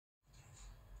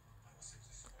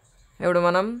ఇప్పుడు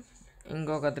మనం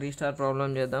ఇంకొక 3 స్టార్ ప్రాబ్లం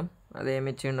చేద్దాం. అదేమి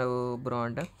ఇచ్చిండు బ్రో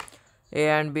అంటే A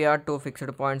and B are two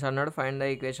fixed points అన్నాడు. Find the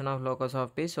equation of locus of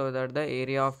P so that the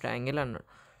area of triangle అన్నాడు.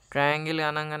 ట్రయాంగిల్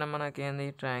అనగానే మనకేంది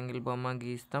ట్రయాంగిల్ బొమ్మ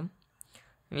గీస్తాం.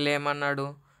 ఇలా ఏమన్నాడు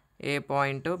ఏ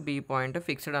పాయింట్ బి పాయింట్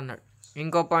ఫిక్స్డ్ అన్నాడు.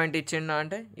 ఇంకో పాయింట్ ఇచ్చిండు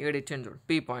అంటే ఇక్కడ ఇచ్చిండు చూడు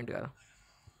పీ పాయింట్ కదా,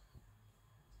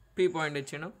 పీ పాయింట్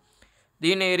ఇచ్చిండు.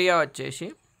 దీని ఏరియా వచ్చేసి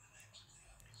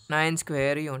 9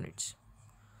 స్క్వేర్ యూనిట్స్.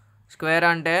 స్క్వేర్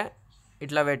అంటే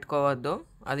ఇట్లా పెట్టుకోవద్దు,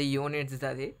 అది యూనిట్స్,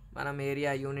 అది మనం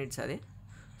ఏరియా యూనిట్స్ అది,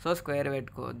 సో స్క్వేర్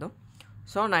పెట్టుకోవద్దు.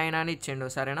 సో 9 అని ఇచ్చిండు.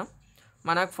 సరేనా,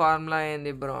 మనకు ఫార్ములా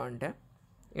ఏంది బ్రో అంటే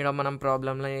ఇక్కడ మనం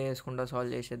ప్రాబ్లంలో వేసుకుంటూ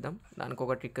సాల్వ్ చేసేద్దాం. దానికి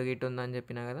ఒక ట్రిక్ గిట్ ఉందని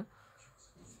చెప్పినా కదా,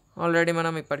 ఆల్రెడీ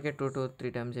మనం ఇప్పటికే 2 to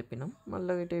 3 టైమ్స్ చెప్పినాం.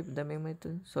 మళ్ళీ ఇటు ఇద్దాం.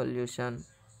 ఏమవుతుంది solution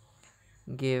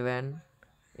given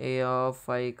A of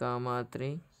 5,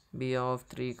 3 B of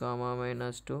 3,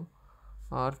 -2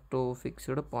 are two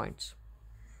fixed points.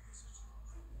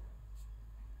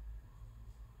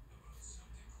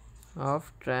 Of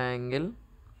triangle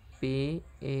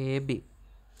PAB.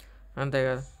 అంతే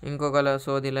కదా. ఇంకొక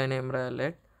సోది లైన్ ఏం రాయాలి,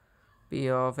 P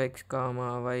of X,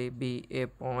 Y be a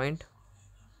point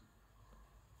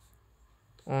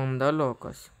on the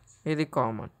locus. ఇది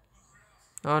కామన్,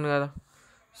 అవును కదా.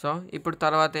 సో ఇప్పుడు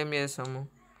తర్వాత ఏం చేస్తాము,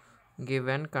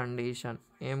 గివెన్ కండిషన్.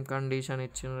 ఏం కండిషన్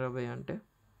ఇచ్చిన భయ్ అంటే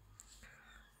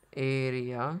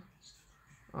area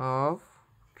of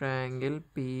triangle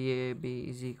PAB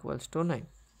is equals to 9.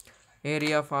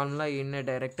 Area formula ఈయన్నే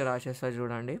direct రాసేస్తా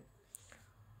చూడండి.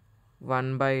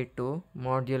 1/2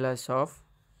 modulus of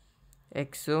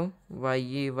x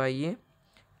y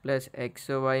plus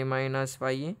xy minus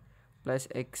y plus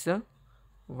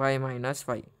xy minus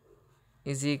y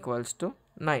is equals to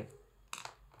 9.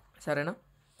 సరేనా,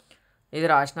 ఇది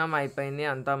రాసినాం, అయిపోయింది,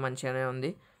 అంతా మంచిగానే ఉంది.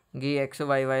 గీ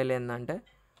XYYలు ఏంటంటే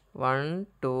 1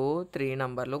 2 3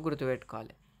 నెంబర్లు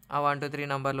గుర్తుపెట్టుకోవాలి. ఆ 1 2 3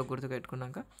 నెంబర్లు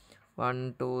గుర్తుపెట్టుకున్నాక 1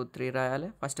 2 3 రాయాలి.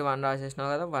 ఫస్ట్ 1 రాసేసినావు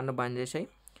కదా, 1 బంద్ చేసాయి.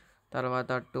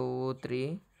 తర్వాత 2 3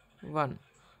 1,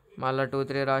 మళ్ళీ 2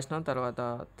 3 రాసినాం. తర్వాత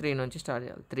 3 నుంచి స్టార్ట్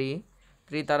చేయాలి.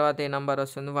 3 తర్వాత ఏ నెంబర్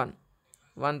వస్తుంది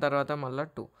 1 తర్వాత మళ్ళీ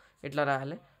 2, ఇట్లా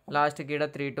రాయాలి. లాస్ట్కి ఇక్కడ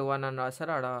 3 2 1 అని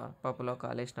రాస్తారు. ఆడ పప్పులో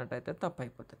కాలేసినట్టయితే తప్పు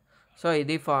అయిపోతుంది. సో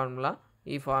ఇది ఫార్ములా.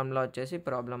 ఈ ఫార్ములా వచ్చేసి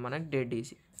ప్రాబ్లం మనకి డెడ్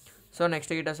ఈజీ. సో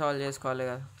నెక్స్ట్ గిట్ట సాల్వ్ చేసుకోవాలి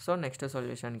కదా. సో నెక్స్ట్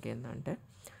సొల్యూషన్కి ఏంటంటే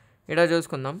ఇక్కడ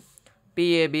చూసుకుందాం.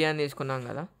 PAB అని తీసుకున్నాం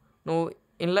కదా, నువ్వు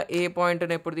ఇంట్లో ఏ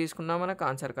పాయింట్ని ఎప్పుడు తీసుకున్నా మనకు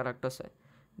ఆన్సర్ కరెక్ట్ వస్తాయి.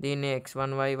 దీన్ని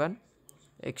x1 y1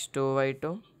 x2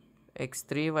 y2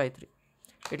 x3 y3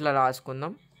 ఇట్లా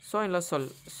రాసుకుందాం. సో ఇలా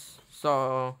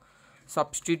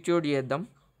సబ్స్టిట్యూట్ చేద్దాం.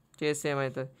 చేస్తే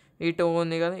ఏమవుతుంది, ఈ 2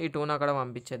 ఉంది కదా, ఈ 2ని అక్కడ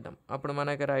పంపించేద్దాం. అప్పుడు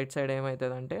మనకి రైట్ సైడ్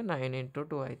ఏమవుతుంది అంటే 9 into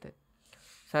 2 అవుతుంది.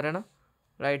 సరేనా,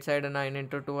 రైట్ సైడ్ 9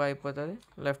 into 2 అయిపోతుంది.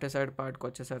 లెఫ్ట్ సైడ్ పార్ట్కి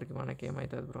వచ్చేసరికి మనకి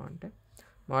ఏమవుతుంది బ్రో అంటే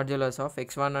మాడ్యులస్ ఆఫ్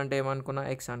x1 అంటే ఏమనుకున్నా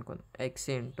x అనుకుందాం, x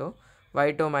into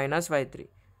y2 minus y3.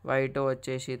 y2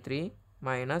 వచ్చేసి 3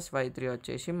 మైనస్ y3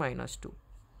 వచ్చేసి -2.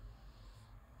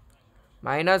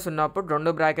 మైనస్ ఉన్నప్పుడు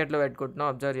 2 బ్రాకెట్లు పెట్టుకుంటున్నాం,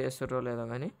 అబ్జర్వ్ చేస్తుర్రో లేదో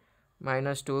కానీ.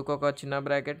 -2కి ఒక చిన్న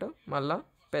బ్రాకెట్, మళ్ళీ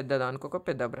పెద్దదానికి ఒక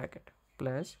పెద్ద బ్రాకెట్,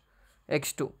 ప్లస్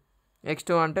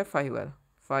x2 అంటే 5 కదా,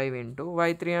 5 ఇంటూ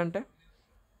y3 అంటే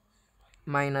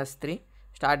 -3.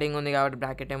 స్టార్టింగ్ ఉంది కాబట్టి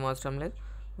బ్రాకెట్ ఏం అవసరం లేదు.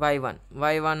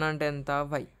 y1 అంటే ఎంత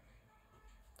y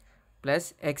ప్లస్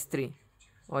x3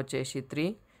 వచ్చేసి 3,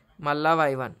 మళ్ళీ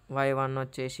y1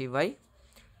 వచ్చేసి y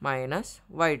మైనస్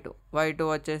y2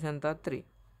 వచ్చేసి ఎంత 3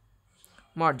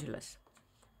 మాడ్యులస్.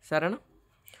 సరేనా,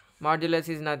 modulus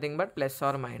is nothing but plus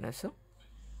are minus.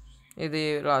 ఇది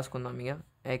రాసుకుందాం ఇక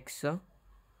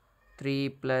x3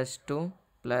 + 2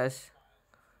 ప్లస్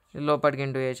లోపలికి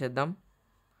ఇంటూ చేసేద్దాం.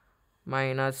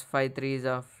 -5 3s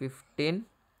are 15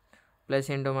 plus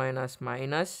into minus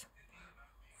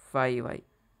 5y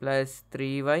plus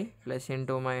 3y plus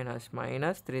into minus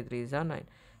 3 3s are 9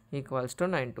 equals to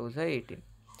 9 2s are 18.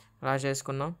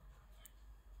 రాసేసుకున్నాం.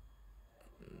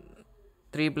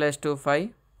 3 + 2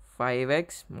 5x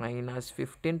minus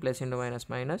 15 plus into minus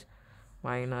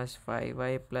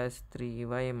 -5y plus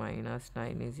 3y minus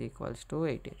 9 is equals to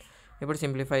 18. ఇప్పుడు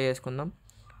simplify చేసుకుందాం.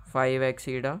 5x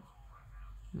ఈడ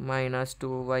minus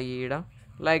 2y ఈడ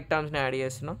like టర్మ్స్ని add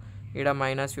చేస్తున్నాం. ఈడ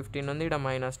 -15 ఉంది, ఈడ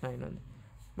 -9 ఉంది.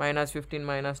 -15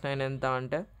 -9 ఎంత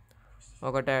అంటే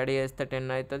ఒకటి యాడ్ చేస్తే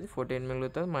 10 అవుతుంది, 14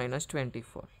 మిగులుతుంది,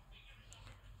 -24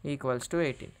 ఈక్వల్స్ టు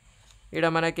 18. ఇక్కడ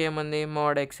మనకేముంది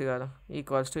మోడ్ x కదా,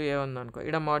 ఈక్వల్స్ టు ఏ ఉందనుకో,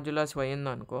 ఇక్కడ మాడ్యులస్ y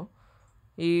ఉందనుకో,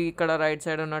 ఇక్కడ రైట్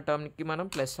సైడ్ ఉన్న టర్మ్కి మనం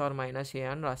ప్లస్ ఆర్ మైనస్ ఏ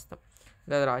అని రాస్తాం.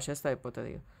 అది రాసేస్తే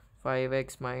అయిపోతుంది. 5x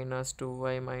 -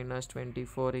 2y -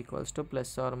 24 equals to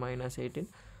plus are minus 18.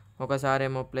 ఒకసారి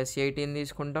ఏమో +18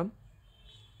 తీసుకుంటాం,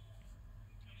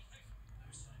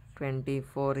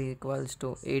 24 ఈక్వల్స్ టు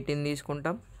 18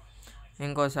 తీసుకుంటాం.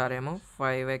 ఇంకోసారి ఏమో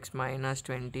 5x minus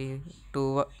 2y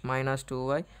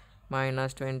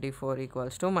minus 24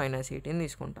 equals to -18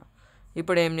 తీసుకుంటా.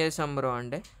 ఇప్పుడు ఏం చేస్తాం బ్రో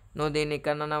అంటే, నువ్వు దీన్ని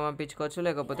ఇక్కడన్నా పంపించుకోవచ్చు,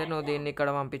 లేకపోతే నువ్వు దీన్ని ఇక్కడ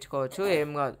పంపించుకోవచ్చు, ఏం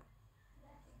కాదు.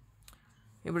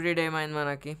 ఇప్పుడు ఇది ఏమైంది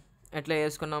మనకి, ఎట్లా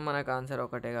చేసుకున్నాం, మనకు ఆన్సర్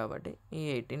ఒకటే కాబట్టి ఈ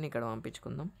 18 ఇక్కడ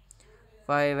పంపించుకుందాం.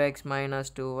 5x minus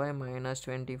 2y minus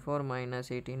 24 minus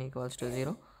 18 equals to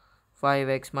 0.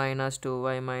 5x minus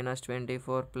 2y minus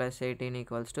 24 plus 18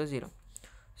 equals to 0.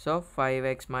 So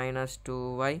 5x minus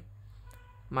 2y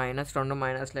minus 2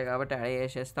 మైనస్లే కాబట్టి యాడ్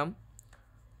చేసేస్తాం.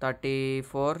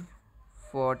 34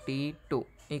 42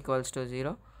 equals to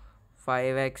 0.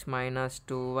 5x minus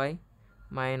 2y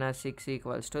minus 6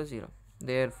 equals to 0.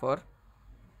 Therefore,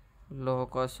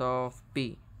 locus of P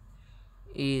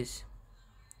is,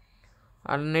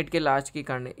 అన్నిటికీ లాస్ట్కి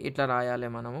ఇట్లా రాయాలి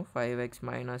మనము, 5x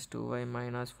minus 2y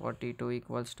minus 42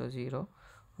 equals to 0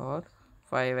 are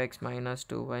 5x minus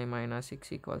 2y minus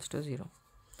 6 equals to 0.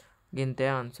 గింతే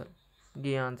answer.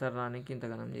 ఈ answer రానికి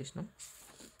ఇంతగానం చేసినాం.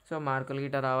 సో మార్కులు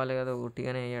గిట్ట రావాలి కదా,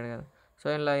 ఉట్టిగానే వేయాడు కదా. సో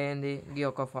ఇలా ఏంది, ఈ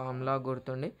ఒక ఫార్ములా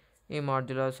గుర్తుండి ఈ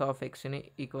మాడ్యులస్ ఆఫ్ ఎక్స్ని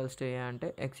ఈక్వల్స్ టు ఏ అంటే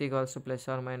X equals to plus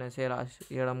are minus ఏ రాసి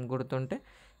ఇవ్వడం గుర్తుంటే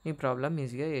ఈ ప్రాబ్లం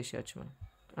ఈజీగా చేసేయచ్చు మనం,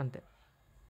 అంతే.